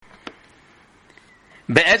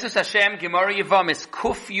Be'ezus Hashem, Gemara Yevamos,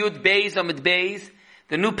 Kuf Yud Beis Amid Beis,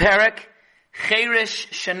 the new parak, Cheirish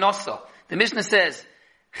Shenosa. The Mishnah says,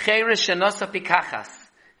 Cheirish Shenosa Pikachas,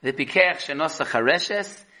 V'Pikech Shenosa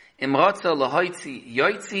Chareshes, Imrotza Lahoitzi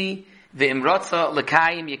Yoitzi, V'Imrotza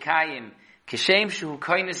Lekayim Yekayim, Kishem Shu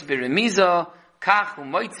Koinis Biremiza, Kach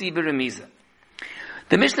Umoitzi Biremiza.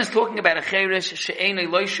 The Mishnah is talking about a Cheirish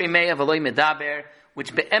She'enoi Loi Shemei Avaloi Medaber,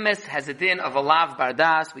 which be'emes has a din of a lav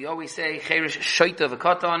bardas. We always say cheirish shoita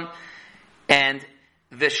v'koton, and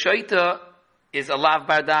the shoita is a lav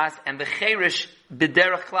bardas, and the cheirish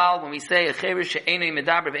b'derech klal, when we say a cheirish she'enei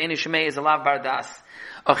medaber v'enei shemei, is a lav bardas.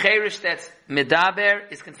 A cheirish that's medaber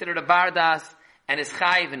is considered a bardas and is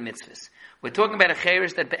chayiv in mitzvahs. We're talking about a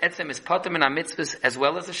cheirish that be'etzem is potem in our mitzvahs as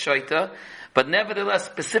well as a shoita, but nevertheless,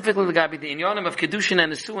 specifically the gabi the inyonim of kedushin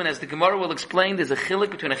and nesuin, as the Gemara will explain, there's a chilik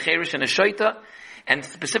between a cheirish and a shoita. And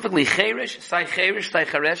specifically, cheirish, sai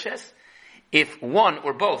chareshes, if one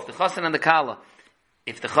or both, the chasen and the kala,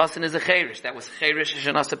 if the chasen is a cheirish, that was cheirish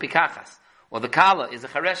shenasa pikachas, or the kala is a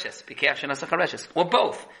chareshes, pikach shenasa chareshes, or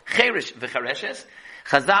both, cheirish v'chareshes,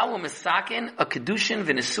 chazal u'mesakin, a kedushin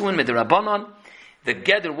v'nesuin midirabanon, the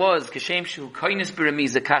gather was, kashem shu koinis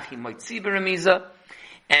biramiza, kachi moitzi biramiza,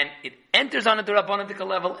 and it enters on a derabanandika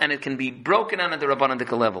level, and it can be broken on a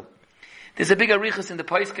derabanandika level. There's a big arichus in the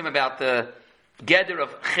Paiskim about the gather of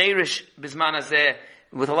cheirish bizman hazeh.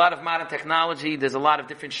 With a lot of modern technology, there's a lot of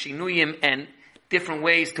different shinuyim and different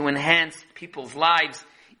ways to enhance people's lives,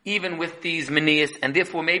 even with these meniyas, and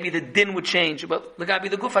therefore maybe the din would change. But legabi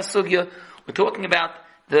the gufa sugya, we're talking about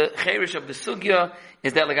the cheirish of the sugya,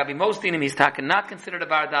 is that legabi most dinim he's taken not considered a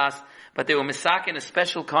bardas, but they were misakin a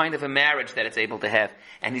special kind of a marriage that it's able to have,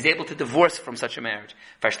 and he's able to divorce from such a marriage.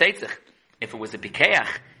 Versteht sich? If it was a pikeach,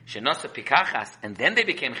 shenasa pikachas, and then they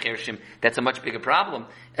became cherishim, that's a much bigger problem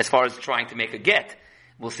as far as trying to make a get.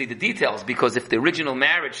 We'll see the details, because if the original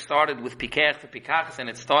marriage started with pikeach for pikachas and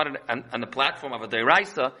it started on the platform of a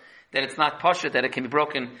deiraisa, then it's not pashut that it can be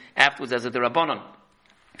broken afterwards as a derabanan.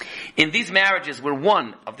 In these marriages where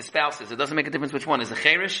one of the spouses, it doesn't make a difference which one, is a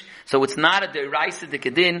cherish, so it's not a deiraisa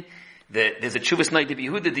dekadin. There's a chuvas noy de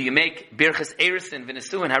Yehuda. Do you make birchas erisin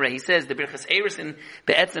v'nesuin? Hare he says the birchas erisin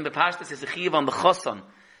be'etzem bepashtas is a chiyuv on the choson.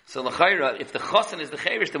 So l'chayra, if the choson is the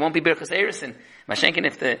cherish, there won't be birchas erisin. Mashenkin,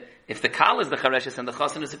 if the kal is the chareshes and the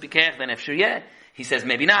choson is the pikech, then after he says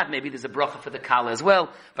maybe not. Maybe there's a bracha for the kal as well.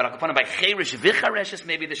 But akapanim by cherish v'chareshes,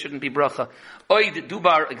 maybe there shouldn't be bracha. Oy the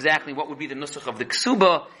dubar, exactly what would be the nusach of the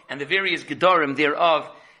ksuba and the various gedarim thereof,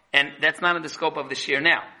 and that's not in the scope of the shir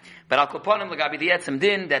now. But al koponim legabi the etzem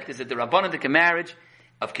din, that is a derabbanadika marriage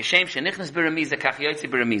of kishem shenichnas biramiza kach yotzi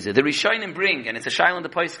biramiza. The Rishonim bring, and it's a shail in the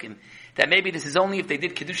Paiskim, that maybe this is only if they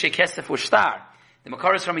did kedushay kesef or star. The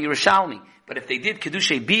makar is from a Yerushalmi. But if they did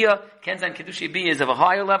kedushay bia, kenzan kedushay bia is of a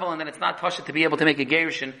higher level, and then it's not pasha to be able to make a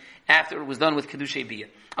gerushin after it was done with kedushay bia.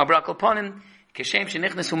 Aber al koponim kishem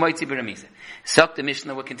shenichnas umoitzi biramiza. Sok the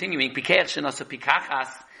Mishnah, we're continuing, pikech shenasa pikachas,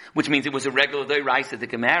 which means it was a regular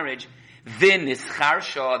deiraisa marriage. Then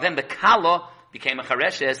the kala became a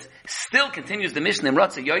chareshes. Still continues the Mishnah,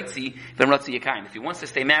 Imrotza Yoitzi, V'Imrotza Yekayim. If he wants to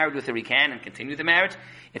stay married with her, he can and continue the marriage.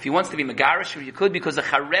 If he wants to be megarish, you could, because a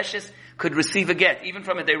chareshes could receive a get. Even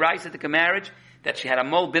from a deiraisa marriage, that she had a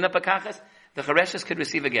mol bina pakachas, the chareshes could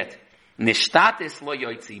receive a get. Nishtatis lo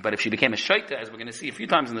yoitzi. But if she became a shoita, as we're going to see a few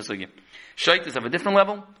times in the sugya, shoita is of a different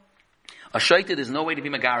level. A shoita, there's no way to be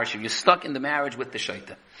megarish. You're stuck in the marriage with the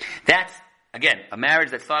shoita. That's, again, a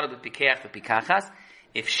marriage that started with pikeach for pikachas.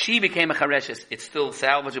 If she became a chareshes, it's still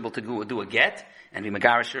salvageable to do a get and be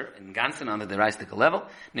megarisher and gansen on the deiraistika level.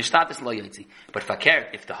 Nishtatis lo yotzi. But fakir,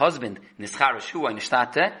 if the husband nischarish huwa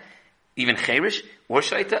nishtate, even cherish or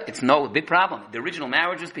shaita, it's no big problem. The original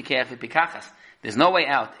marriage was pikeach for pikachas. There's no way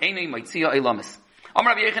out. Einei moitzia eilamis.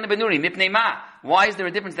 Amar Rabbi Yechon ben Nuri, mipnei ma. Why is there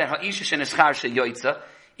a difference that ha'isha shenischarish yoitza,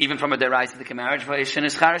 even from a deiraistika marriage, ha'isha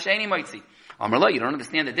shenischarish einei moitzi? Amar lo, you don't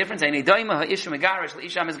understand the difference. Einei daima ha'isha megarish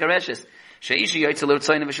l'isha mizgareshes. Sheisha yoytze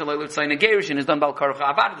l'rtzaina v'shaloi l'rtzaina gerushin is done bal karucha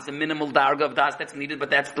avad. There's a minimal darga of das that's needed, but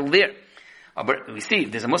that's still there. But we see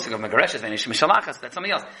there's a musik of megareshes and mishalachas. That's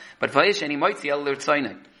something else. But v'yish any moitzi el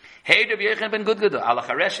l'rtzaina. Hey, Rabbi Yechon ben Gudgudu ala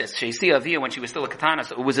chareshes. Sheisi avia when she was still a katana,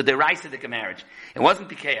 so it was a deraisidik marriage. It wasn't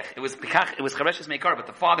pikeach. It was pikach. It was chareshes meikar, but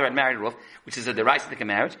the father had married Ruf, which is a deraisidik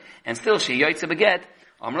marriage, and still she yoytze beget.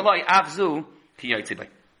 Amar lo avzu ki yoytze be.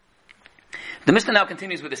 The Mishnah now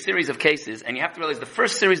continues with a series of cases, and you have to realize the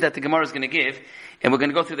first series that the Gemara is going to give, and we're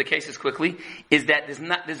going to go through the cases quickly, is that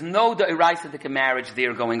there's no deraisidik marriage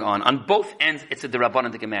there going on. On both ends, it's a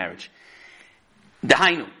derabbanadic marriage.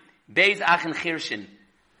 Dahainu, beis achin chirshin.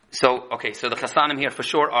 So the chasanim here for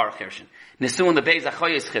sure are chirshin. Nesuin the beis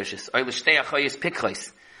achoyes chirshes, or l'shtei achoyes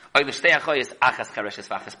pikchos. Oy l'shtei achoyes achas chareshes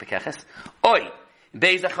v'achas pekeches. Oy,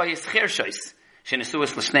 beis achoyes chershois.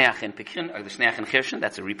 Shenesuas l'shnei achen pikrin, or l'shnei achen chershin.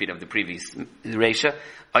 That's a repeat of the previous reisha.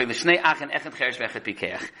 Or l'shnei achen echet chersh v'echet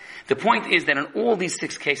pikech. The point is that in all these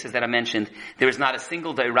 6 cases that I mentioned, there is not a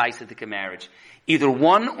single dairaisitic marriage. Either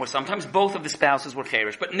one or sometimes both of the spouses were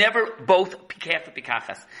cherish, but never both pikech or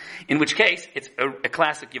pikachas. In which case, it's a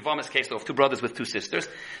classic Yevamos case of 2 brothers with 2 sisters.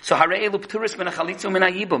 So harei elu pturis min hachalitzu min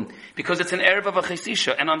hayibum, because it's an erev of a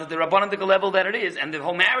chesisha, and under the rabbanic level that it is, and the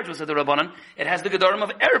whole marriage was at the rabbanan, it has the gedorim of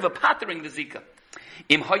erev, pattering the zika.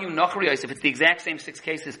 Im hayu nachriyos, if it's the exact same 6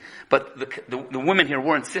 cases, but the women here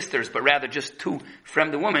weren't sisters, but rather just 2 from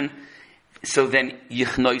the woman. So then,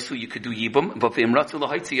 yichnoisu, you could do yibum, but v'imratzu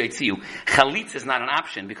l'hoitzi yotziu. Chalitza is not an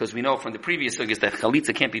option, because we know from the previous sugis that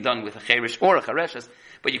chalitza can't be done with a cherish or a chareshes,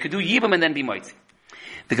 but you could do yibum and then be moitzi.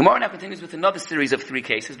 The Gemara now continues with another series of 3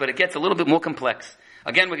 cases, but it gets a little bit more complex.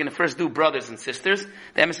 Again, we're going to first do brothers and sisters.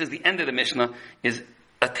 The emphasis, the end of the Mishnah, is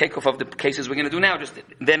a takeoff of the cases we're going to do now, just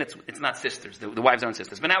then it's not sisters. The wives aren't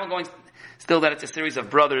sisters. But now we're going still that it's a series of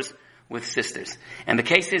brothers with sisters. And the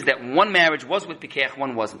case is that one marriage was with Pikech,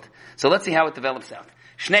 one wasn't. So let's see how it develops out.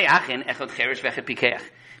 Shnei achin, echad cherish v'echad Pikech.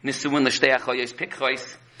 Nisuin l'shtei achoyos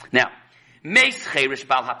pikchois. Now, meis cherish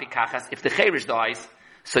bal ha'pikachas, if the cherish dies,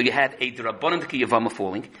 so you had a drabanan Yevama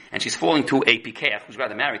falling, and she's falling to a Pikech, who's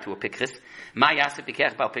rather married to a Pikchis. Ma yaseh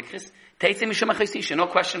Pikech bal Pikchis. Teitze mishum ha-chaysisha, no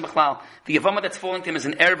question b'chlal. The Yevama that's falling to him is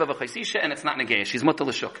an erev of a chaysisha, and it's not negayah. She's mutal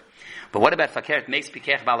l'shuk. But what about fakert meis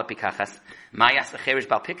Pikech bal pikachas? Ma yaseh cherish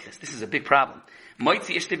bal Pikchis. This is a big problem.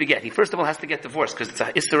 Moitzi ishte beget. He first of all has to get divorced, because it's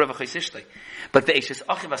a isser of a chaysishtay. But the eshes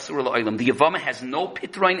achiv asur la'olam. The Yevama has no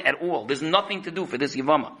pitrain at all. There's nothing to do for this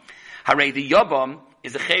Yevama. Harei the Yavam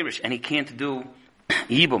is a cherish, and he can't do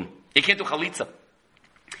yibum. He can't do chalitza.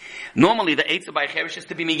 Normally, the eitzah by a cherish is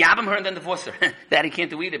to be miyabim her and then divorce her. That he can't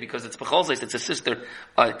do either because it's b'cholzais, it's a sister,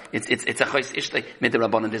 it's a chois ishtay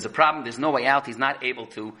midrabanan. There's a problem, there's no way out, he's not able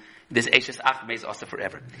to, this eishes ach beis asa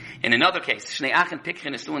forever. In another case, shnei achen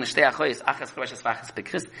pikrin is doing a shtei achoyes, achas chareshes v'achas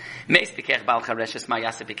pikris, meis pikech bal chareshes, ma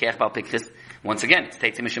yase pikech bal pikris. Once again, it's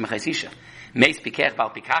teitze mishim chaysisha. Meis pikech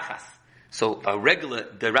bal pikachas. So a regular,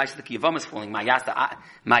 the Rashi the Yevamos is falling, Mayas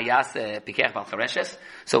Pikech Bal Chareshes.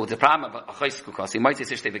 So it's a problem of a Chayis Kukos. He might say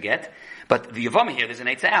Sish Beget. But the Yevama here, there's an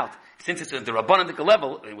Eitzah out. Since it's at the Rabbanan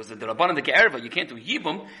level, it was at the Rabbanan Erva, you can't do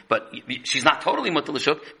Yibum, but she's not totally Mutal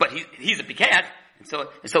Shuk, but he's a Pikech,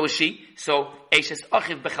 and so is she. So Eishes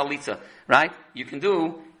Achiv Bechalitza, right? You can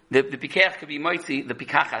do, the Pikech could be Moitzi, the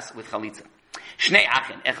Pikachas with Chalitza. Shnei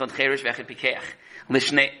Achen, Echad Cherish Vechad Pikech. And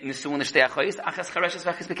versteht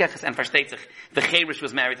sich, the Cherish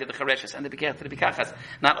was married to the Chereshes and the Pikech to the Pikachas.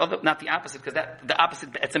 Not the opposite, because the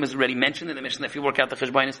opposite etzem is already mentioned in the Mishnah if you work out the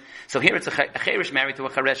Cheshbainis. So here it's a Cherish married to a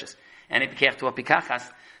Chereshes and a Pikech to a Pikachas.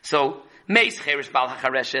 So Meis Cherish Bal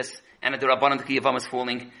HaChereshes and the Rabbanan Yevamos is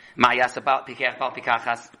falling. Ma'yasa Bal Pikech Bal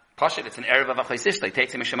Pikachas. Pashat, it's an erev of a Chaysishtay.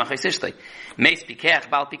 Teitze Misham HaChaysishtay. Meis Pikech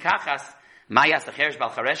Bal Pikachas. Mayas the cherish bal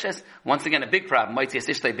chareshes. Once again, a big problem. Might say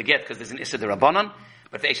beget because there's an issa de rabbanon.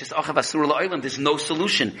 But the eishes achav asur la'olam, there's no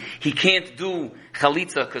solution. He can't do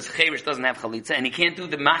chalitza because cherish doesn't have chalitza, and he can't do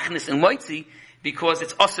the machnis and moitzi because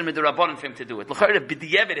it's asur mid the rabbanon for him to do it. L'chayr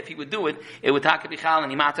b'diyevet, if he would do it, it would take a bichal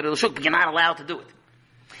and he matar l'shuk, but you're not allowed to do it.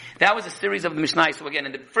 That was a series of the Mishnah. So again,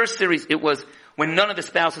 in the first series, it was when none of the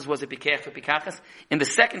spouses was a pikech for pikachas. In the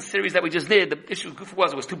second series that we just did, the issue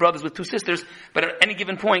was it was 2 brothers with 2 sisters, but at any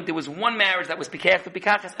given point, there was one marriage that was pikech for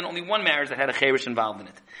pikachas, and only one marriage that had a cherish involved in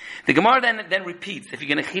it. The Gemara then repeats, if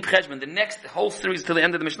you're going to keep cheshbon, the next whole series till the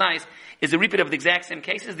end of the Mishnah is a repeat of the exact same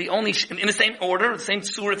cases, the only, in the same order, the same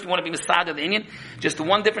surah if you want to be Masad of the Indian, just the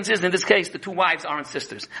one difference is, in this case, the 2 wives aren't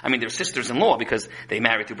sisters. I mean, they're sisters-in-law because they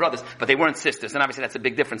married 2 brothers, but they weren't sisters, and obviously that's a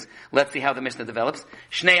big difference. Let's see how the Mishnah develops.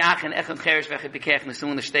 Shnei achen echad cherish v'echad pikech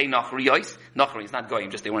nesun l'shtei nachriyos. Nachri is not goyim,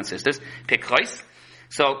 just they weren't sisters. Pikchois.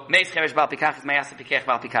 So meis cherish bal pikachas, mayasa pikech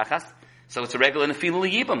bal pikachas. So it's a regular nefilu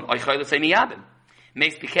liyibam. Oichoy l'sei miyabim.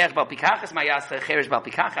 Meis pikech bal pikachas, mayasa cherish bal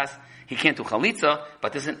pikachas. He can't do chalitza,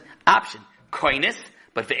 but there's an option. Koinis.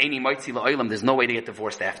 But for any moitzi la'olam, there's no way to get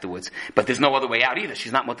divorced afterwards. But there's no other way out either.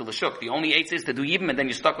 She's not mutal l'shuk. The only eight is to do yibim, and then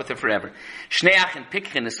you're stuck with her forever. Shnei achin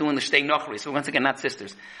pikchin nesuin l'shtei nochri. So once again, not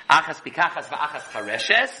sisters. Achas pikachas va'achas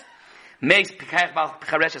chareshes. Meis pikach bal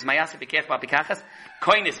chareshes mayase pikach bal pikachas.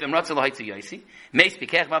 Koinis v'mrotzel lo'hoitzi yoisi. Meis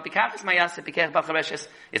pikach bal pikachas mayase pikach bal chareshes.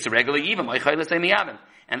 It's a regular yibim. Oichoy l'sei miyabim.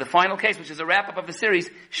 And the final case, which is a wrap-up of the series,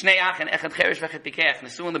 Shnei achin echad cherish v'echad pikach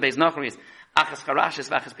nesuin l'beis nochri. Achas charashes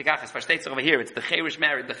v'achas pikachas. Versteht over here, it's the cherish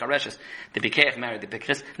married the chareshes, the pikach married the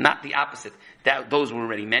pikris, not the opposite. Those were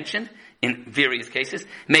already mentioned in various cases.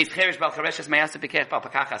 Meis cherish bal chareshes mayase pikach bal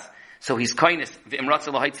pikachas. So he's koinis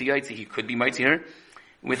v'imratzel lo'hoitzi yoitzi. He could be moitzi her.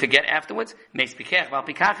 with a get afterwards. Meis pikech bal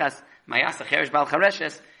pikachas, mayasa cheresh bal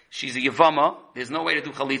chareshes. She's a Yevama. There's no way to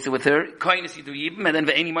do chalitza with her. Koinus you do yibim, and then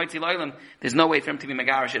ve'eni moitzi loylam. There's no way for him to be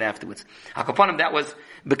megarish it afterwards. Hakoponim, that was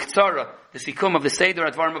b'ktsara, the sikum of the seder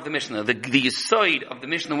advarim of the Mishnah. The yisoid of the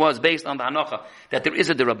Mishnah was based on the hanocha that there is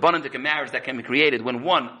a derabbanan marriage that can be created when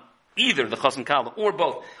one, either the chassan kala or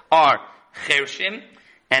both, are chershim,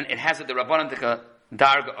 and it has a derabbanan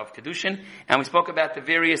darga of kedushin. And we spoke about the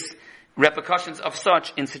various repercussions of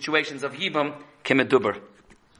such in situations of yibam kemeduber.